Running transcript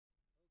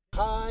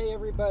Hi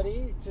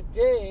everybody.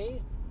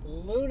 Today,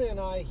 Luna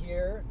and I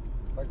here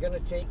are going to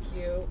take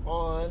you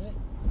on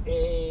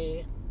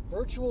a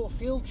virtual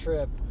field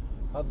trip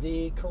of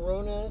the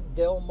Corona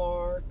Del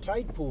Mar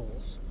tide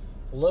pools.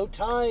 Low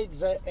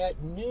tides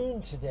at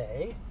noon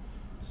today,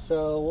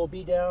 so we'll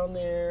be down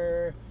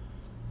there,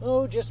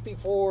 just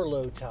before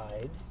low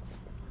tide,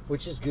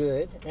 which is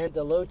good. And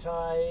the low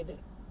tide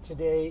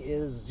today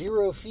is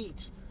 0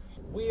 feet.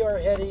 We are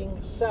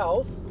heading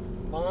south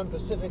on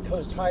Pacific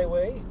Coast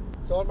Highway.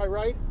 So on my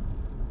right,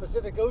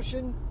 Pacific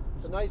Ocean.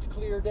 It's a nice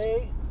clear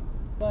day.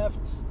 Left,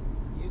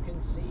 you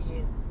can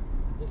see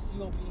the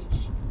Seal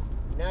Beach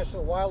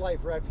National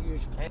Wildlife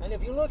Refuge. And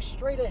if you look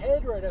straight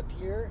ahead right up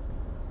here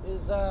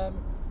is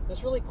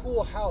this really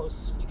cool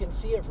house. You can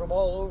see it from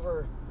all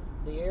over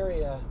the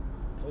area.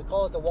 We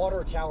call it the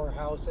Water Tower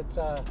House. It's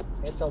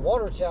a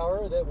water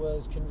tower that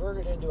was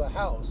converted into a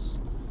house.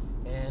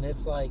 And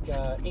it's like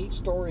 8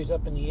 stories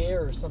up in the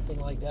air or something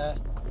like that.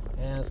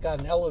 And it's got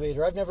an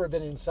elevator. I've never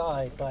been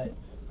inside, but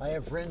I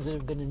have friends that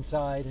have been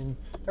inside, and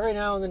every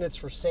now and then it's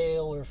for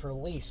sale or for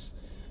lease.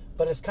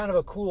 But it's kind of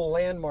a cool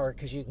landmark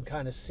because you can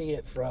kind of see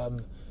it from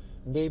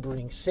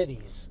neighboring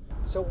cities.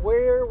 So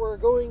where we're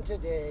going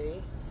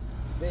today,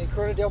 the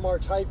Corona Del Mar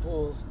tide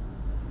pools,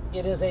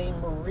 it is a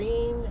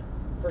marine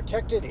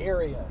protected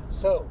area.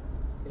 So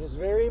it is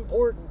very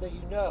important that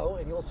you know,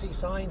 and you'll see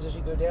signs as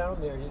you go down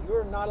there, that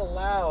you're not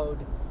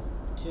allowed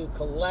to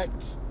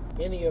collect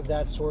any of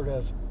that sort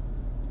of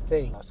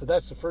thing. So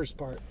that's the first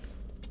part.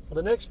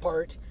 The next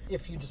part,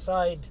 if you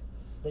decide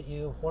that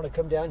you want to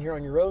come down here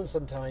on your own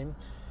sometime,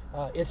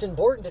 it's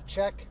important to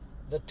check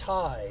the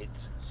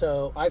tides.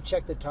 So I've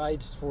checked the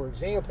tides, for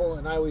example,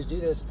 and I always do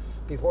this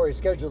before I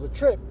schedule the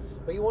trip,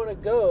 but you want to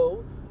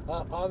go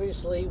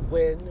obviously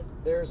when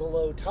there's a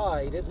low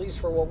tide, at least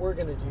for what we're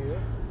going to do.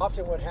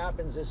 Often what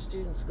happens is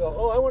students go,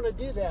 oh, I want to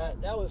do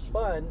that. That was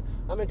fun.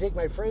 I'm going to take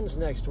my friends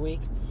next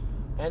week.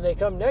 And they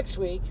come next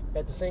week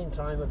at the same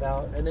time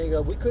and they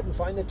go, we couldn't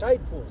find the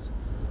tide pools.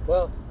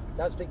 Well,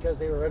 that's because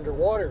they were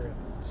underwater.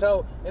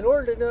 So in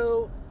order to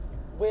know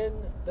when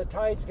the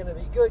tide's going to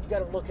be good, you got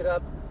to look it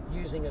up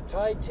using a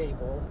tide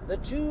table. The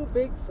 2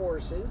 big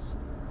forces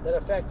that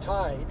affect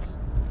tides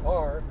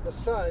are the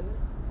sun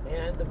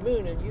and the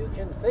moon. And you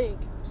can thank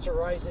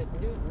Sir Isaac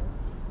Newton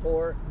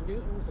for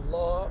Newton's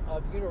Law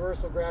of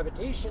Universal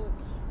Gravitation,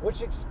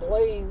 which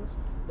explains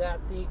that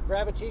the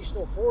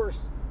gravitational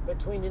force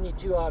between any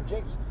 2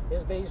 objects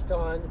is based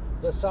on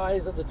the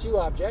size of the 2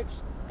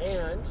 objects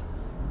and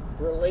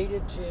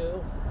related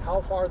to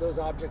how far those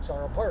objects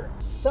are apart.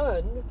 The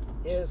sun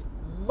is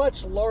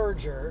much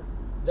larger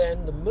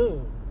than the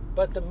moon,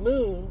 but the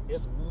moon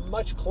is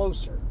much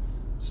closer.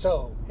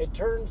 So it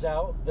turns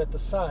out that the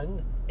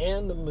sun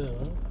and the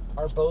moon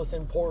are both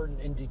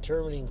important in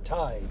determining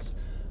tides,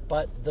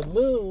 but the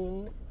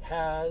moon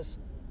has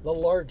the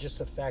largest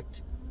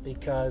effect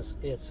because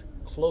it's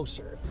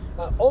closer.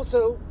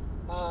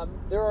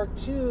 There are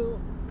 2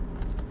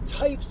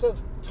 types of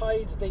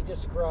tides they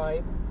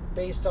describe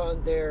based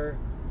on their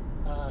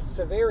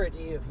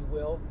severity, if you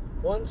will.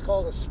 One's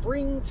called a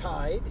spring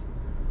tide,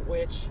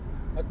 which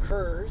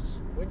occurs,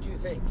 when do you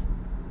think?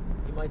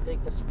 You might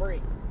think the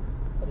spring,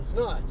 but it's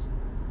not.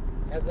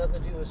 It has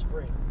nothing to do with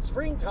spring.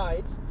 Spring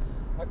tides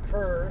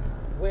occur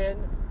when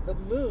the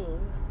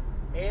moon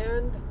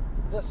and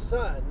the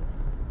sun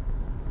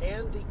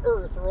and the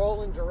earth are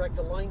all in direct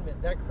alignment.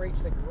 That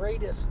creates the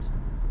greatest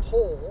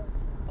pull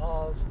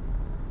of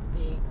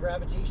the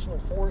gravitational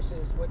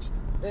forces, which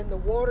then the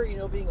water,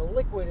 being a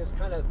liquid, is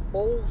kind of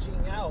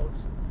bulging out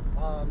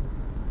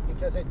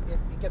because it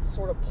gets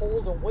sort of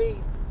pulled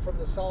away from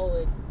the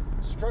solid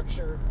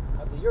structure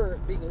of the earth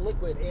being a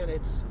liquid, and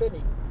it's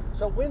spinning.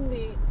 So when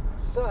the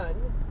sun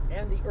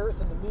and the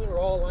earth and the moon are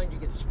all aligned, you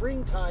get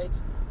spring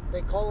tides.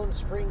 They call them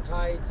spring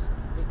tides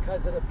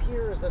because it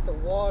appears that the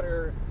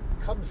water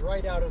comes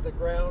right out of the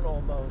ground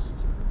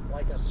almost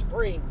like a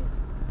spring.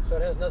 So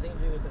it has nothing to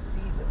do with the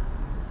season,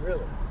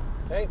 really.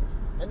 Okay?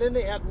 And then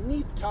they have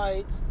neap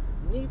tides.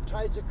 Neap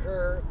tides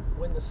occur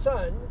when the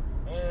sun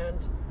and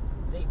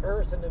the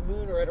earth and the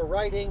moon are at a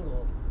right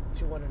angle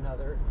to one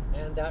another.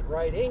 And that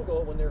right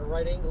angle, when they're at a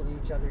right angle to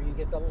each other, you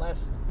get the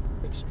less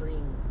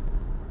extreme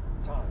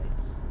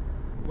tides.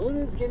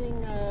 Luna's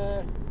looking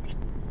a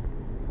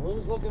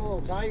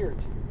little tired.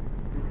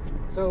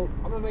 So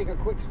I'm gonna make a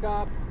quick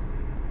stop,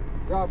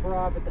 drop her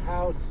off at the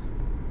house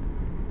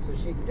so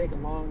she can take a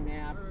long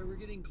nap.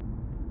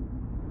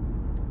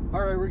 All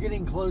right, we're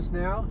getting close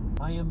now.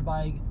 I am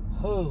by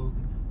Hogue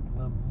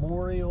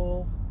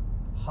Memorial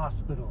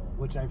Hospital,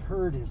 which I've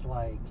heard is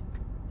like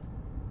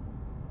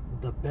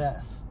the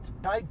best.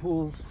 Tide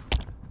pools,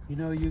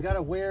 you got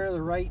to wear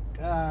the right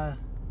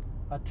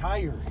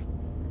attire,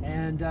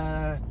 and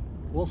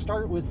we'll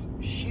start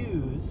with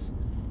shoes.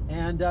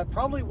 And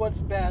probably what's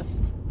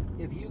best,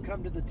 if you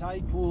come to the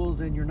tide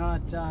pools and you're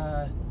not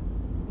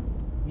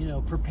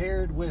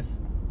prepared with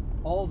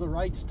all the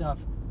right stuff,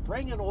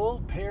 bring an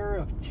old pair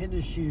of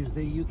tennis shoes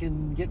that you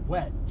can get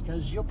wet,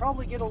 because you'll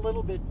probably get a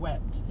little bit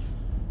wet.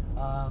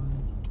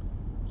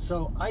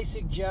 So I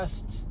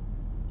suggest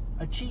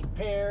a cheap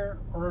pair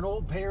or an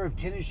old pair of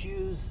tennis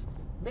shoes,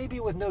 maybe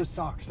with no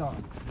socks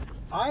on.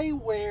 I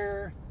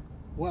wear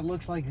what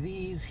looks like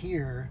these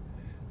here.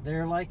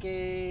 They're like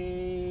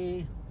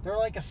a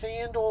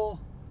sandal,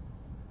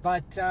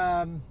 but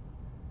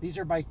these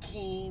are by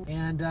Keen,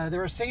 and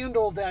they're a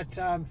sandal that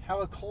have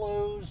a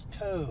closed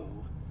toe,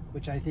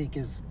 which I think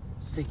is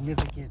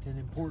significant and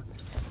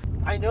important.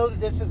 I know that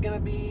this is going to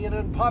be an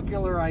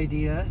unpopular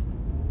idea,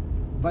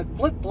 but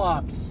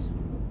flip-flops.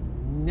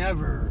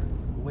 Never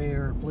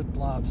wear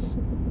flip-flops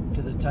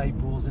to the tide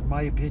pools, in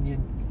my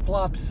opinion.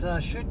 Flops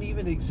shouldn't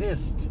even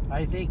exist.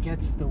 I think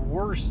it's the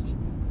worst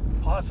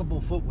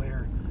possible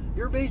footwear.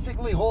 You're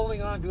basically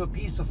holding on to a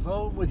piece of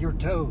foam with your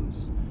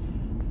toes.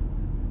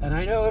 And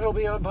I know it'll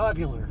be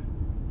unpopular,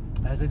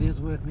 as it is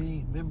with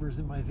many members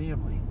in my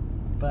family,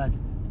 but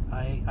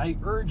I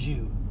urge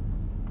you,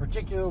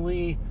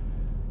 particularly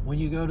when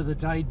you go to the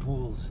tide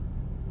pools,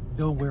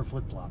 don't wear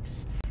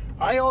flip-flops.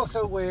 I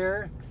also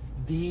wear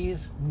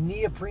these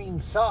neoprene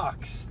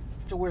socks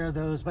to wear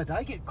those, but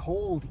I get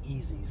cold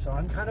easy, so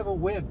I'm kind of a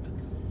wimp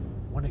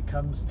when it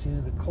comes to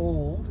the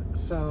cold.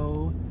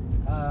 So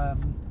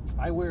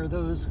I wear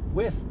those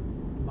with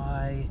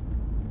my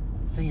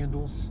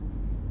sandals.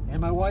 And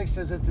my wife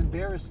says it's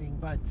embarrassing,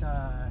 but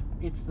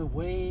it's the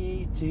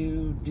way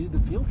to do the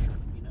field trip,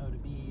 you know, to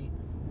be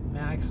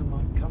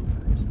maximum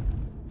comfort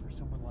for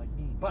someone like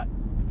me. But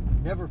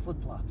never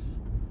flip-flops,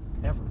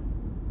 ever.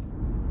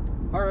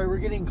 All right, we're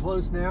getting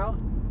close now.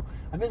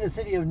 I'm in the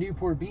city of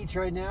Newport Beach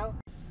right now.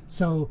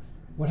 So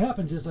what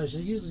happens is I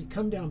should usually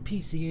come down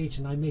PCH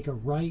and I make a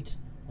right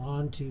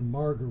onto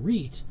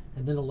Marguerite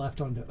and then a left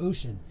onto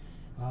Ocean.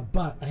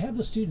 But I have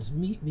the students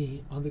meet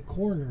me on the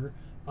corner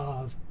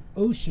of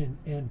Ocean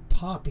and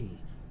Poppy.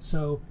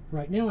 So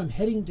right now I'm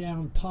heading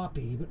down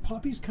Poppy, but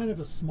Poppy's kind of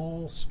a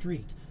small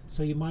street,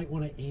 so you might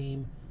want to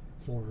aim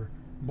for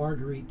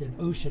Marguerite then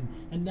Ocean,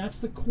 and that's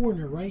the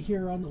corner right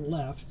here on the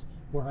left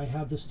where I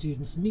have the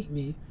students meet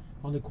me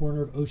on the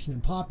corner of Ocean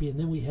and Poppy, and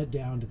then we head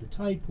down to the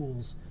tide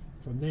pools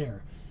from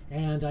there.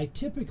 And I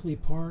typically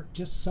park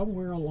just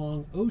somewhere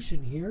along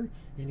Ocean here,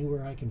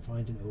 anywhere I can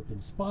find an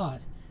open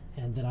spot,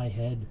 and then I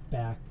head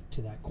back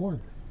to that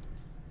corner.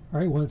 All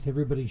right, once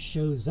everybody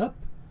shows up,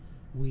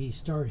 we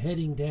start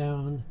heading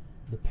down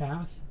the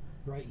path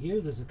right here.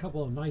 There's a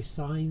couple of nice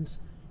signs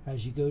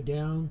as you go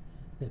down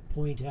that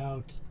point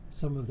out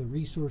some of the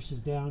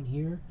resources down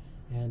here,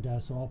 and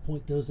so I'll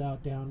point those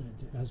out down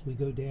as we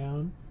go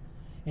down.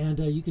 And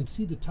you can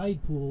see the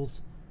tide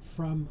pools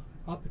from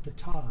up at the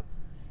top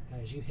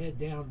as you head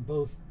down,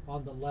 both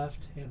on the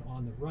left and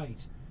on the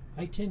right.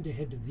 I tend to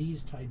head to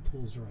these tide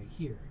pools right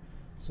here.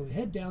 So we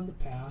head down the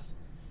path,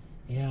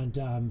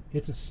 and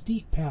it's a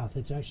steep path.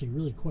 It's actually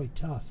really quite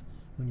tough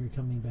when you're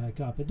coming back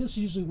up. But this is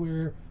usually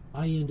where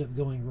I end up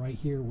going, right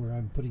here where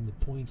I'm putting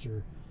the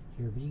pointer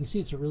here. But you can see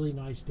it's a really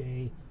nice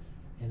day,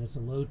 and it's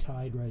a low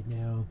tide right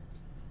now.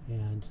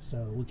 And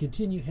so we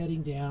continue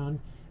heading down,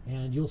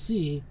 and you'll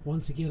see,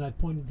 once again, I've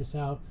pointed this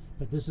out,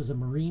 but this is a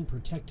marine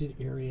protected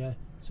area.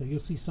 So you'll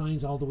see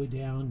signs all the way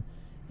down,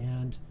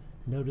 and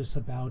notice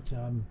about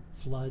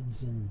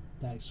floods and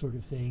that sort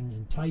of thing,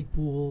 and tide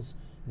pools,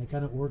 and the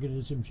kind of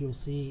organisms you'll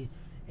see,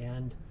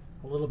 and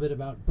a little bit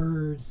about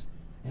birds,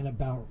 and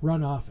about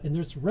runoff. And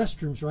there's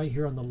restrooms right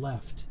here on the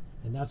left,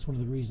 and that's one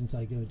of the reasons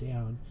I go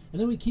down. And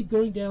then we keep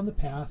going down the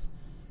path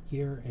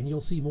here, and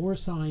you'll see more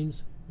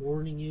signs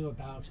warning you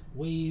about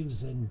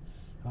waves and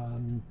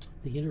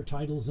the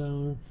intertidal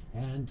zone.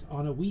 And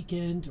on a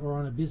weekend or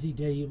on a busy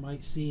day, you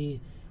might see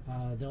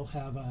they'll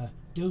have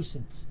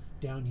docents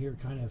down here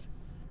kind of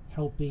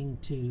helping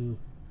to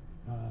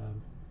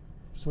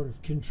sort of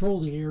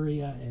control the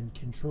area and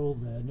control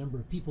the number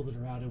of people that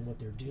are out and what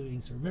they're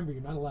doing. So remember,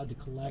 you're not allowed to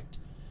collect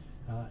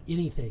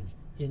anything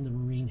in the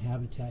marine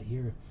habitat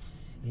here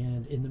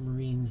and in the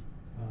marine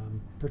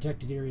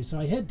protected area. So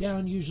I head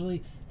down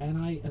usually, and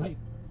I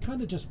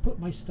kind of just put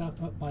my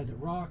stuff up by the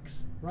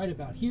rocks right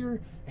about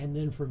here, and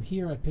then from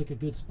here I pick a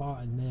good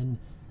spot and then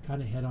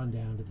kind of head on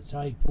down to the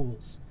tide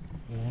pools,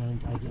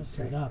 and I get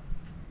set up,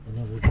 and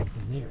then we'll go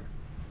from there.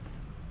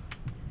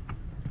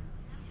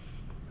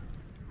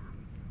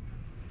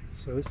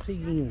 So it's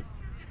taking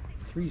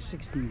a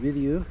 360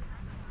 video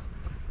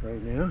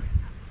right now.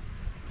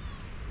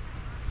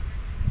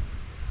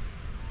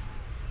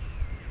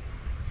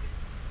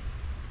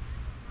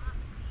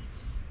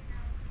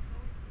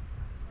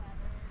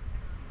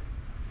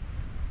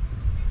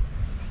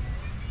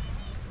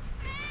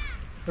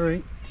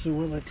 Alright, so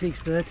while that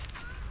takes that,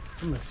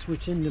 I'm going to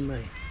switch into my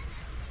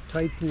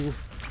tide pool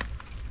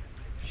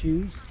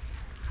shoes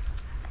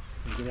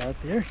and get out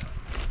there.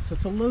 So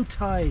it's a low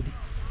tide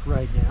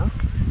right now,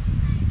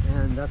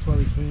 and that's why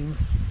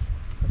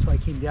I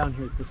came down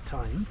here at this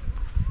time.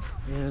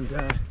 And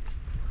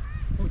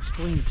I'll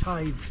explain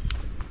tides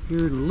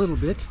here in a little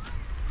bit.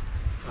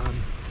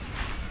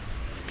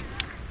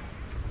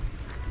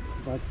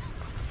 But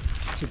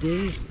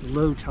today's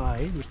low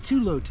tide, there's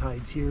two low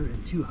tides here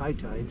and two high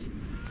tides,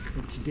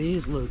 and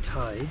today's low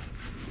tide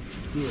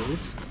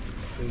is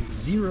a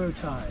zero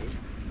tide,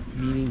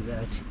 meaning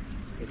that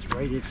it's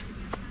right at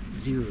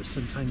zero.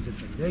 Sometimes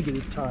it's a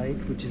negative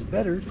tide, which is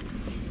better,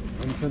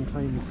 and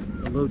sometimes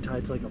the low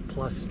tide's like a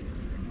plus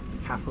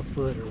half a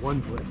foot or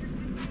 1 foot,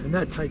 and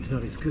that tide's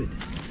not as good.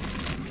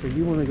 So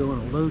you want to go on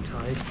a low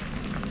tide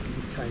to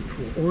see tide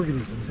pool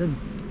organisms. And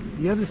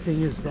the other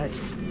thing is that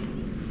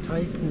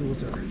tide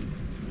pools are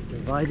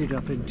divided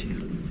up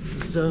into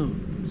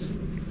zones,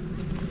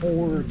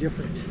 4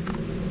 different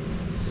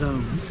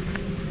zones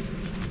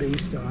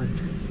based on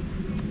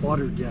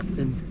water depth,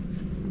 and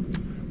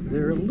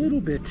they're a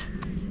little bit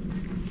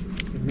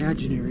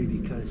imaginary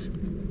because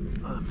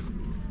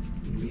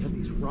we have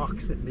these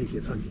rocks that make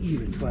it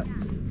uneven, but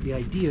the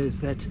idea is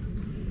that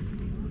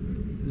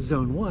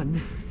zone 1,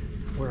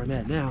 where I'm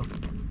at now,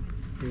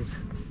 is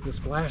the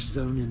splash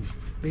zone, and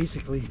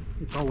basically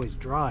it's always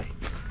dry.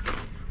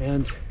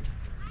 And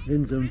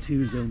then zone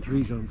 2, zone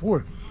 3, zone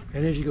 4,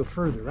 and as you go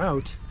further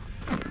out,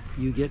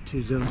 you get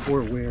to zone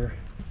 4, where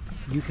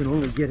you can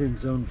only get in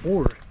zone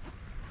 4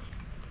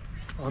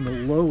 on the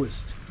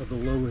lowest of the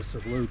lowest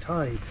of low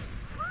tides,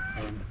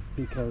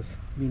 because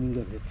meaning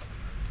that it's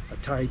a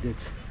tide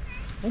that's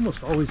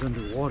almost always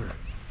underwater.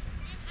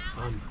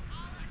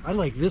 I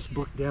like this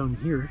book down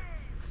here,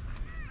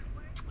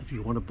 if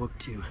you want a book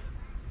to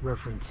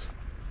reference.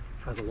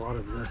 Has a lot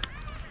of the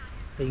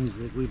things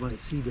that we might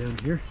see down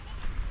here.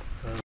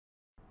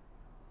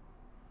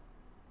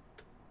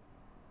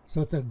 So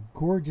it's a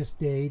gorgeous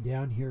day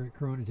down here at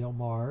Corona Del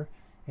Mar,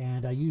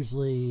 and I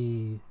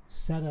usually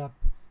set up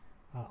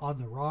on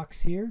the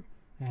rocks here,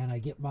 and I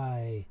get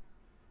my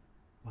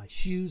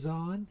shoes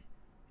on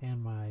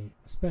and my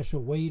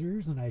special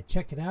waders, and I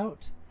check it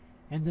out.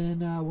 And then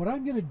what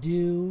I'm going to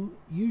do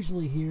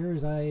usually here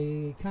is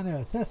I kind of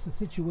assess the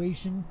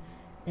situation,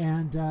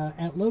 and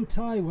at low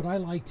tide what I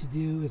like to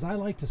do is I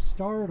like to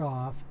start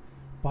off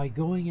by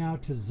going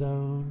out to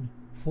zone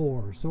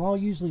 4. So I'll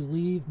usually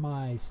leave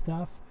my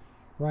stuff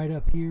right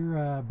up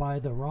here by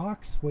the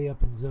rocks, way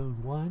up in zone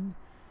 1,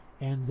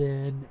 and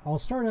then I'll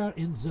start out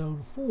in zone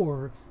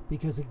 4,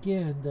 because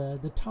again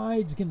the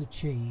tide's going to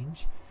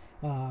change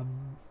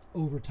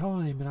over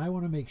time, and I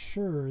want to make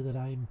sure that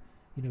I'm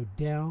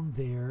down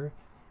there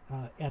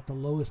at the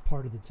lowest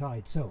part of the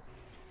tide. So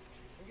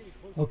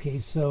okay,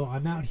 so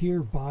I'm out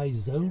here by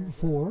zone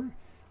 4.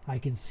 I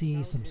can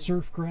see some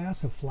surf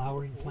grass, a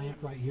flowering plant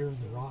right here in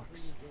the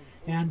rocks,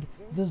 and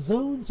the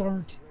zones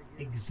aren't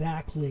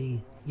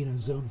exactly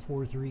zone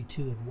 4, 3,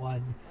 2, and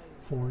 1.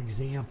 For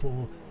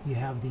example, you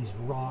have these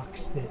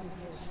rocks that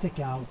stick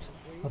out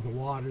of the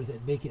water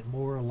that make it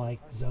more like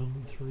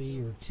zone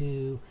 3 or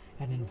 2,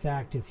 and in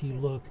fact if you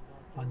look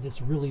on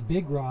this really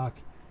big rock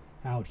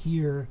out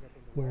here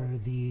where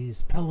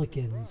these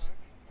pelicans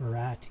are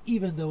at,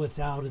 even though it's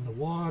out in the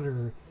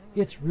water,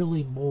 it's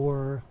really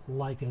more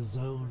like a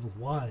zone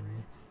 1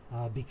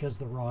 because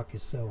the rock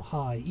is so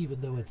high, even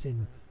though it's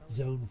in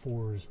zone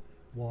 4's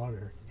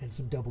water. And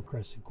some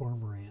double-crested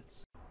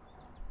cormorants.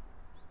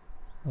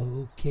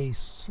 Okay,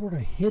 sort of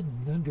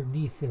hidden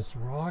underneath this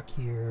rock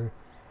here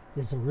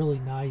is a really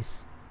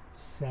nice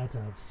set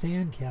of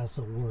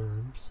sandcastle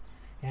worms,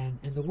 and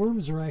the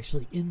worms are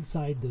actually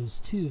inside those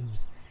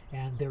tubes,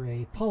 and they're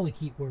a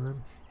polychaete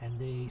worm, and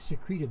they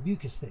secrete a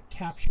mucus that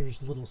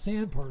captures little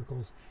sand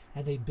particles,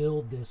 and they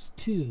build this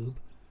tube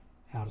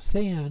out of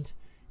sand,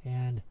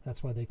 and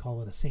that's why they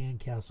call it a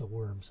sandcastle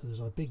worm. So there's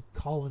a big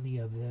colony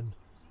of them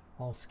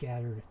all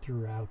scattered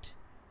throughout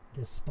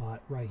this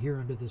spot right here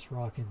under this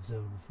rock in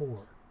zone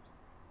 4.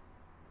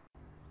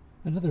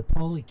 Another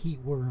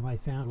polychaete worm I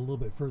found a little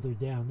bit further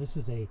down. This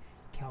is a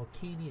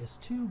Calcaneus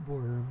tube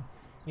worm,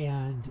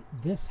 and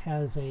this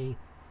has a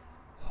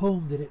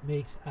home that it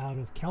makes out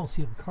of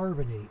calcium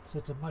carbonate, so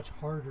it's a much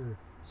harder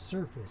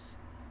surface,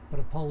 but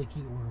a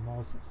polychaete worm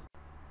also.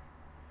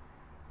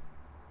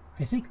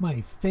 I think my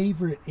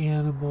favorite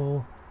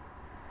animal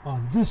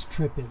on this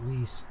trip, at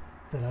least,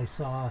 that I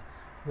saw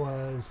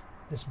was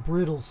this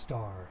Brittle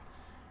Star.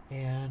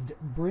 And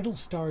brittle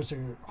stars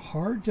are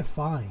hard to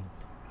find.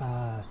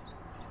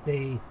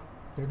 They're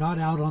not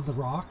out on the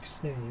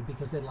rocks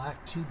because they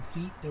lack tube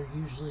feet. They're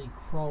usually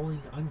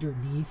crawling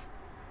underneath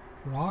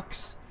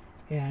rocks,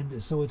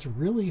 and so it's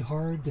really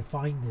hard to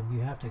find them.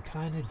 You have to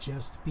kind of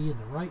just be in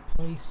the right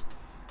place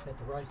at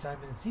the right time,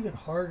 and it's even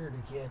harder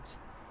to get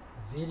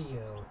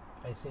video,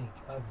 I think,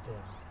 of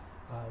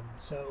them.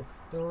 So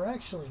there were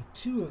actually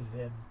 2 of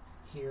them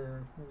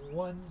here.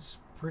 One's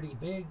pretty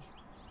big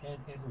and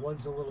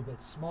one's a little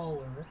bit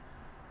smaller,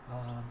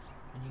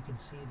 and you can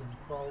see them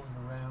crawling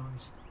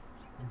around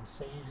in the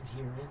sand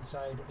here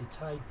inside a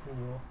tide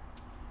pool.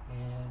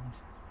 And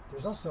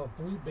there's also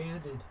a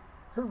blue-banded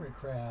hermit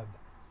crab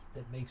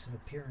that makes an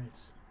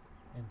appearance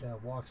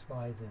and walks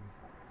by them.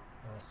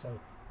 So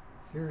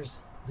here's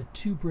the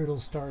 2 brittle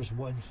stars,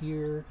 one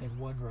here and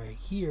one right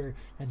here,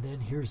 and then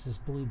here's this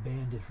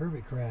blue-banded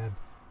hermit crab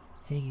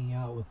hanging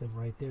out with them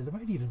right there. There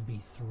might even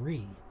be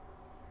 3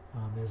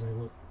 as I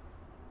look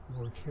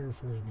more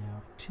carefully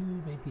now. 2,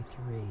 maybe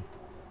 3.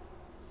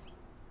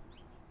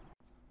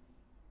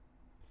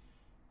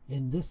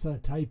 In this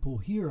tide pool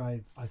here,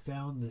 I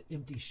found the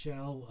empty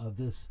shell of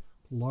this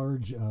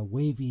large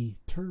wavy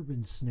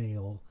turban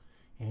snail,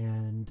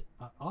 And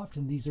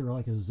often these are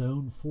like a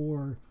zone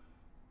 4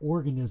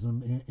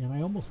 organism, and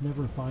I almost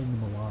never find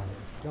them alive.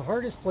 The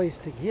hardest place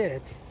to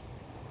get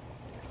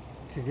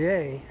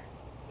today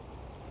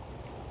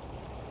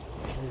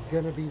is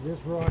going to be this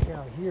rock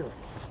out here.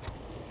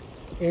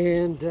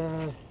 And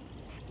I'm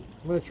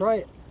going to try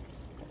it.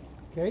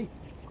 Okay,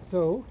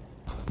 so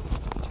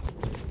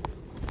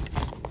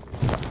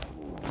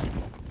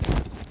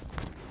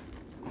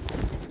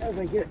as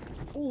I get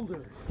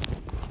older,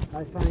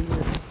 I find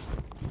this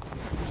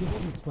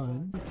just as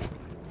fun.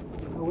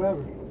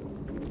 However,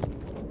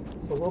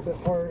 it's a little bit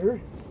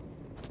harder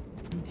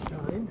each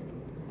time.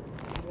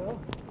 You know,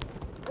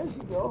 as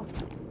you go.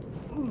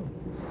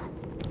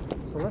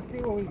 So let's see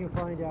what we can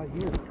find out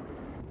here.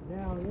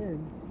 Down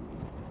in,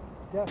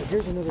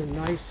 here's another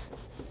nice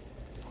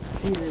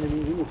sea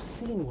anemone. We've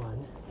seen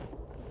one,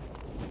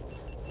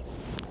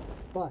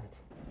 but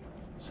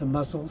some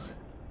mussels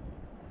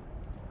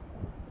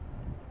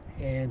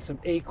and some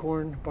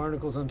acorn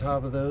barnacles on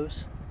top of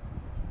those.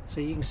 So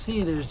you can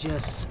see there's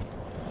just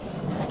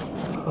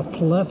a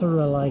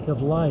plethora like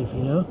of life,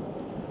 you know,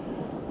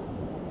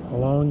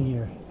 along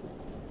here.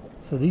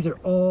 So these are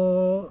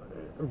all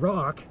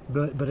rock,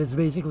 but it's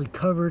basically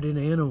covered in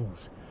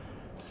animals.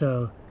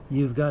 So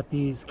you've got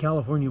these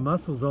California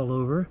mussels all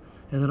over,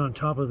 and then on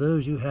top of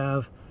those you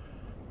have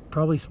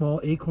probably small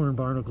acorn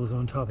barnacles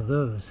on top of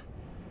those.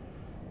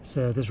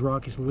 So this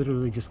rock is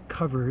literally just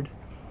covered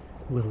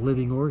with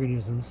living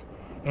organisms.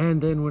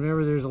 And then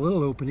whenever there's a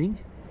little opening,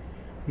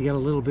 you got a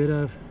little bit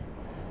of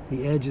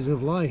the edges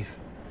of life.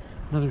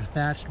 Another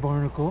thatched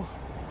barnacle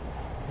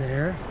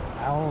there,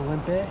 Owl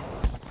Olympe.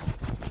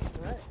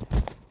 All right,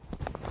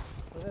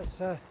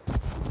 so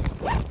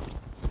let's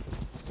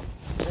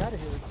get out of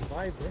here. We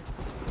survived it.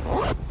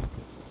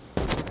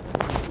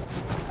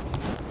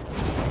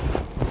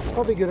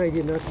 Probably a good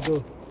idea not to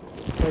go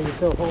by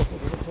yourself also.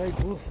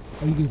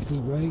 Oh, you can see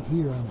right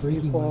here, I'm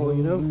breaking my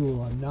own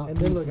rule. I'm not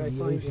facing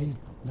the ocean,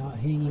 not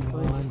hanging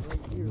on,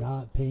 and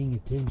not paying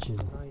attention.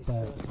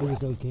 But it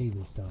was okay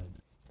this time.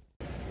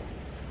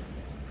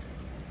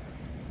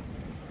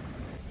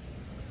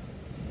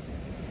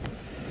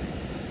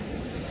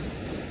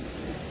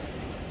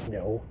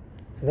 No.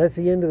 So that's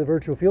the end of the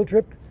virtual field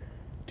trip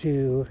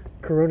to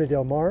Corona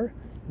del Mar.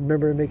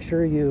 Remember to make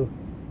sure you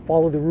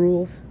follow the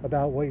rules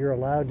about what you're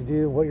allowed to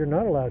do and what you're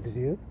not allowed to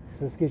do.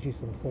 So this gives you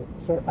some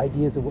sort of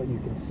ideas of what you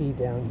can see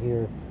down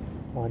here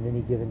on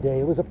any given day.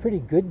 It was a pretty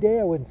good day.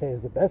 I wouldn't say it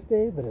was the best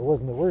day, but it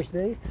wasn't the worst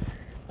day.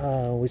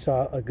 We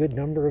saw a good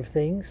number of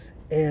things,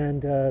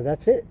 and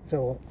that's it.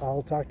 So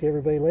I'll talk to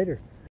everybody later.